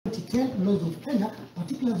2010 laws of Kenya,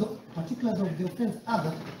 particulars of the offence are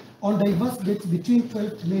that on diverse dates between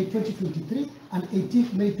 12th May 2023 and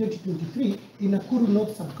 18th May 2023 in Nakuru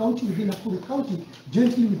North Sub-County within Nakuru County,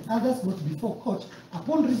 jointly with others not before court,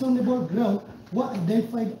 upon reasonable ground, were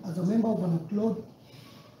identified as a member of an outlawed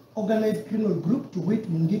organized criminal group, to wit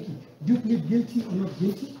Mungiki. Do you plead guilty or not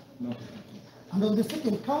guilty? No. And on the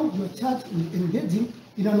second count, you are charged with engaging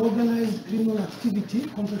in an organized criminal activity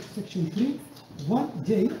contrary to Section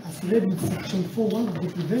 3(1)(j) as read with Section 4(1) of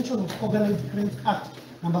the Prevention of Organized Crimes Act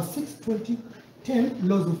number 6, 2010,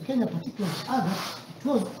 laws of Kenya, particulars are that it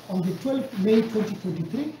was on the 12th May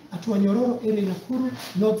 2023 at Wanyororo area in Nakuru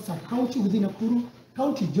North Sub-County within Nakuru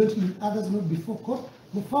County, jointly with others not before court,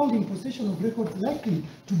 were found in possession of records likely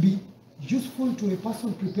to be useful to a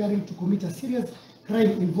person preparing to commit a serious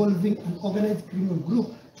crime involving an organized criminal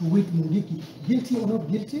group, to wit Mungiki. Guilty or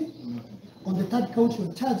not guilty? On the third count, you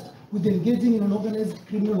are charged with engaging in an organized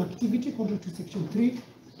criminal activity contrary to Section 3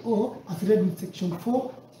 or as read with Section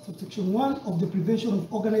 4, subsection 1 of the Prevention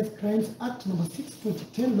of Organized Crimes Act number 6,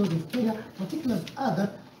 2010, laws of Kenya. Particulars are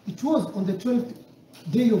that it was on the 12th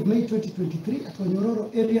day of May 2023 at Wanyororo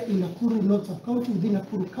area in Nakuru North Sub-County within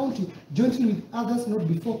Nakuru County, jointly with others not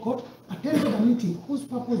before court, attended a meeting whose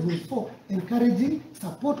purpose was for encouraging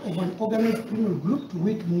support of an organized criminal group, to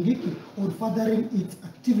wit Mungiki, or furthering its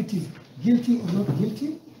activities. Guilty or not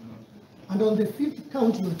guilty? And on the fifth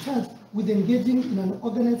count, you are charged with engaging in an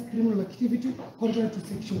organized criminal activity contrary to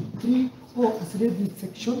Section 3 or as read with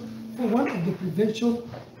Section 4(1) of the Prevention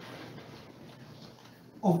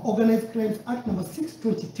of Organized Crimes Act number 6,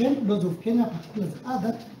 2010, laws of Kenya. Particulars are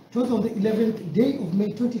that it was on the 11th day of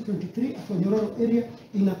May 2023 at Wanyororo area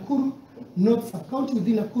in Nakuru North Sub-County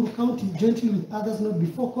within Nakuru County, jointly with others not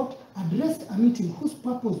before court, addressed a meeting whose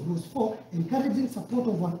purpose was for encouraging support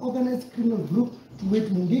of an organized criminal group, to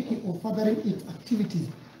wit Mungiki, or furthering its activities.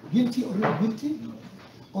 Guilty or not guilty?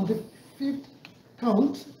 On the fifth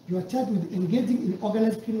count, you are charged with engaging in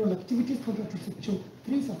organized criminal activities contrary to Section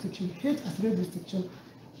 3, subsection H, as read with Section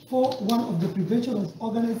 4(1) of the Prevention of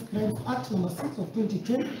Organized Crimes Act number 6 of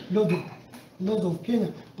 2010, laws of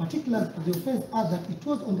Kenya. Particulars of the offence are that it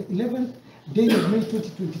was on the 11th day of May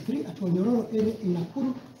 2023 at Wanyororo area in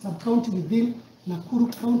Nakuru Sub-County within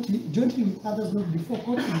Nakuru County, jointly with others not before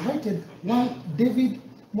court, invited 1 David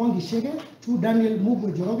Mwangi Shege, 2 Daniel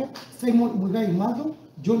Mugwe Joroge, Simon Mugai Madho,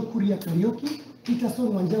 John Kuria Karioki,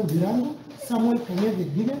 Peterson Wanjau Dirango, Samuel Kanyeve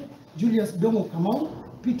Gige, Julius Dongo Kamau,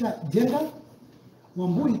 Peter Njenga,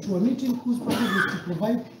 Wambui, to a meeting whose purpose was to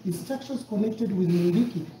provide instructions connected with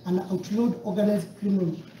Mungiki, an outlawed organized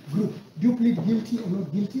criminal group. Do you plead guilty or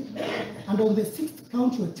not guilty? And on the sixth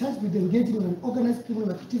count, you are charged with engaging in an organized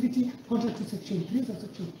criminal activity contrary to Section 3,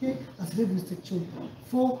 subsection K, as read with Section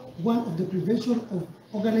 4(1) of the Prevention of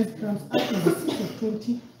Organized Crimes Act number 6 of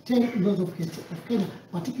 2010, laws of Kenya.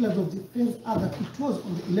 Particulars of the offence are that it was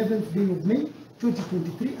on the 11th day of May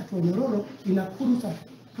 2023 at Wanyororo in Nakuru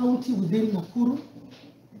Sub-County within Nakuru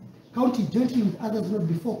County, jointly with others not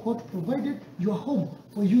before court, provided your home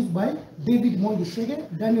for use by David Mwangi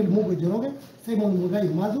Shege, Daniel Mugwe Joroge, Simon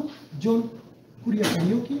Mugai Madhu, John Kuria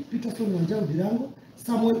Karioki, Peterson Wanjau Dirango,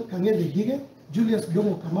 Samuel Kangede Gige, Julius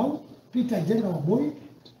Dongo Kamau, Peter Njenga Wambui,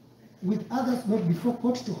 with others not before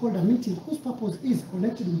court, to hold a meeting whose purpose is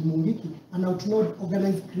connected with Mungiki, an outlawed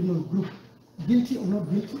organized criminal group. Guilty or not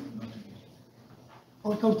guilty?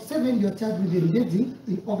 On count 7, you are charged with engaging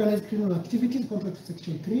in organized criminal activities contrary to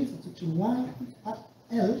Section 3, Section 1L,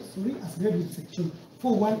 as read with Section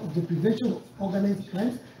 4(1) of the Prevention of Organized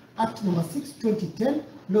Crimes Act number 6, 2010,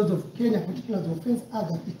 laws of Kenya. Particulars of offence are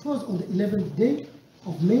that it was on the 11th day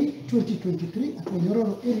of May 2023 at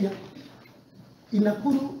Wanyororo area in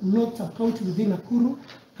Nakuru North Sub-County within Nakuru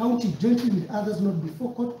County, jointly with others not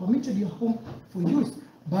before court, permitted your home for use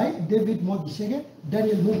by David Mwangi Shege,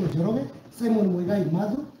 Daniel Mugwe Joroge, Simon Mugai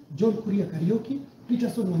Madhu, John Kuria Karioki,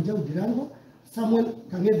 Peterson Wanjau Dirango, Samuel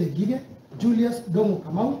Kangede Gige, Julius Dongo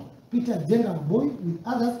Kamau, Peter Njenga Wambui, with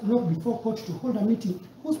others not before court, to hold a meeting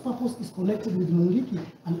whose purpose is connected with Mungiki,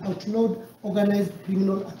 an outlawed organized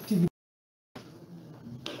criminal activity.